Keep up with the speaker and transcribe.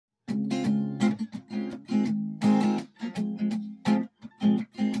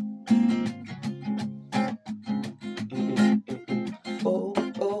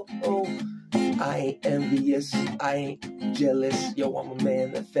envious, I ain't jealous. Yo, I'm a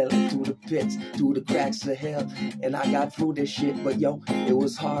man that fell through the pits, through the cracks of hell, and I got through this shit, but yo, it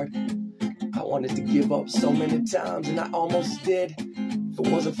was hard. I wanted to give up so many times, and I almost did. If it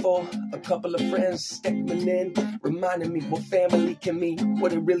wasn't for a couple of friends stepping in, reminding me what family can mean,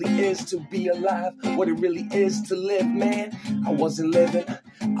 what it really is to be alive, what it really is to live, man. I wasn't living,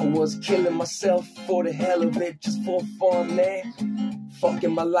 I was killing myself for the hell of it, just for fun, man.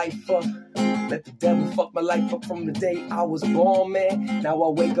 Fucking my life up, let the devil fuck my life up from the day I was born, man. Now I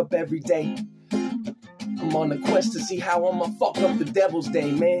wake up every day, I'm on a quest to see how I'ma fuck up the devil's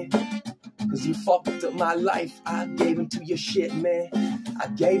day, man. Cause you fucked up my life, I gave into your shit, man. I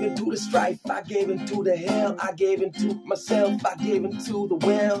gave into the strife, I gave into the hell, I gave into myself, I gave into the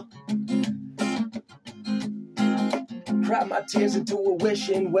well. Cried my tears into a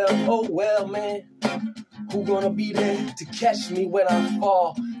wishing well, oh well, man. Who gonna be there to catch me when I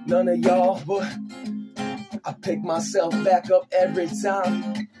fall? None of y'all, but I pick myself back up every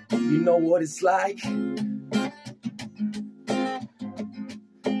time. You know what it's like?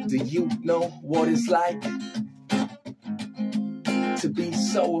 Do you know what it's like to be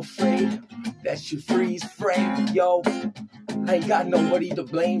so afraid that you freeze frame? Yo, I ain't got nobody to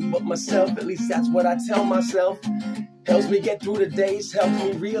blame but myself. At least that's what I tell myself. Helps me get through the days, helps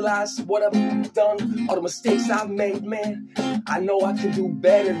me realize what I've done, all the mistakes I've made, man. I know I can do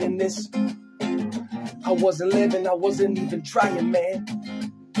better than this. I wasn't living, I wasn't even trying, man.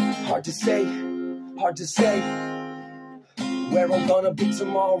 Hard to say where I'm gonna be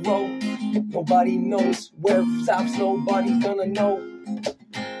tomorrow. Nobody knows where it stops, nobody's gonna know.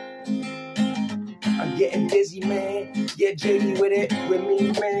 I'm getting dizzy, man, get jiggy with it, with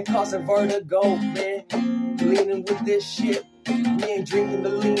me, man, causing vertigo, man. Leaning with this shit, we ain't drinking the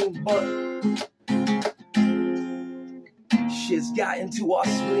lean, but shit's got into our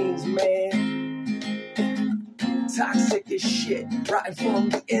spleens, man. Toxic as shit, rotten from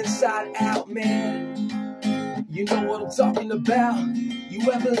the inside out, man. You know what I'm talking about. You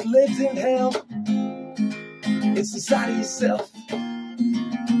ever lived in hell? It's inside of yourself.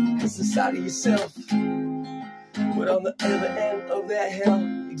 It's inside of yourself. But on the other end of that hell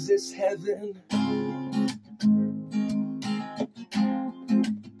exists heaven.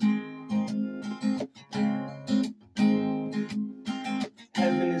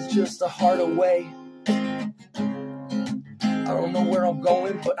 Heaven is just a heart away. I don't know where I'm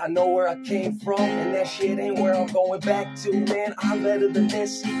going, but I know where I came from, and that shit ain't where I'm going back to, man. I'm better than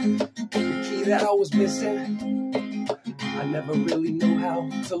this. The key that I was missing. I never really knew how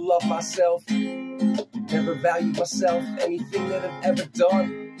to love myself. Never valued myself, anything that I've ever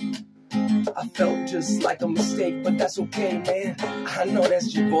done. I felt just like a mistake, but that's okay, man. I know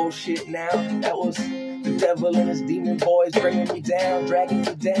that's your bullshit now. That was the devil and his demon boys bringing me down, dragging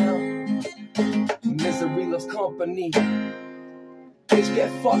me down. Misery loves company. Bitch,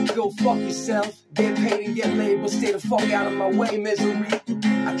 get fucked, go fuck yourself. Get paid and get laid, but stay the fuck out of my way, misery.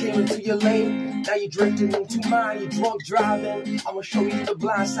 I came into your lane, now you're drifting into mine. You're drunk driving, I'ma show you the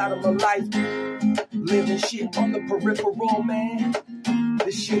blind side of my life. Living shit on the peripheral, man.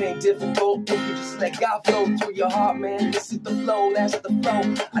 This shit ain't difficult if you just let God flow through your heart, man. This is the flow, that's the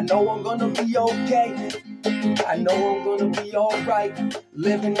flow. I know I'm gonna be okay. I know I'm gonna be alright.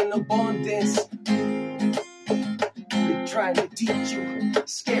 Living in abundance. Trying to teach you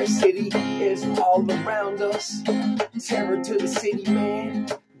scarcity is all around us. Terror to the city, man,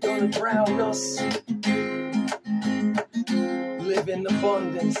 gonna drown us. Live in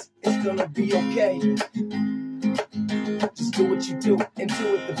abundance, it's gonna be okay. Just do what you do and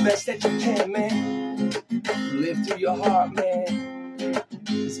do it the best that you can, man. Live through your heart, man.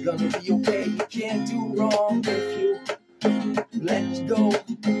 It's gonna be okay. You can't do wrong if you let go.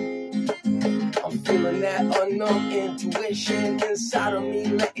 I'm feeling that unknown intuition inside of me,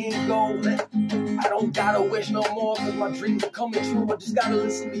 letting go. I don't gotta wish no more, cause my dreams are coming true. I just gotta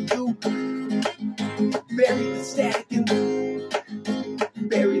listen to you. Bury the static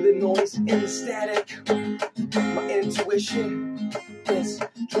bury the noise in the static. My intuition is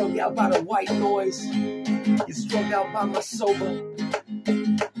drug out by the white noise. It's drug out by my sober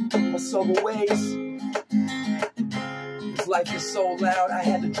ways. Life is so loud, I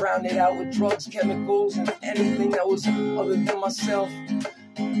had to drown it out with drugs, chemicals, and anything that was other than myself.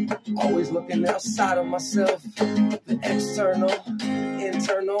 Always looking outside of myself. The external,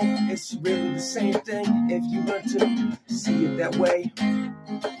 internal, it's really the same thing if you learn to see it that way.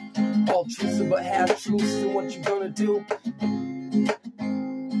 All truths but half truths, and what you gonna do?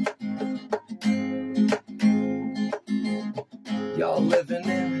 Y'all living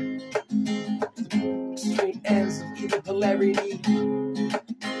in extreme ends of either polarity.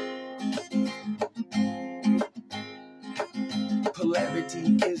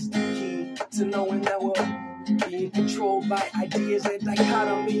 polarity is the key to knowing that we're being controlled by ideas and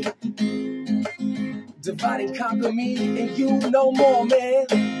dichotomy. Divide and conquer me and you no more, man.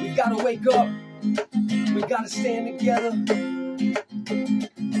 We gotta wake up. We gotta stand together.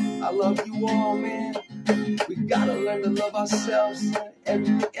 I love you all, man. We gotta learn to love ourselves.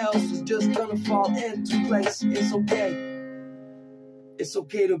 Everything else is just gonna fall into place. It's okay. It's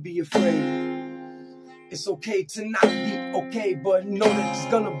okay to be afraid. It's okay to not be okay, but know that it's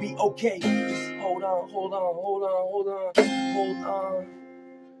gonna be okay. Just hold on, hold on, hold on, hold on, hold on.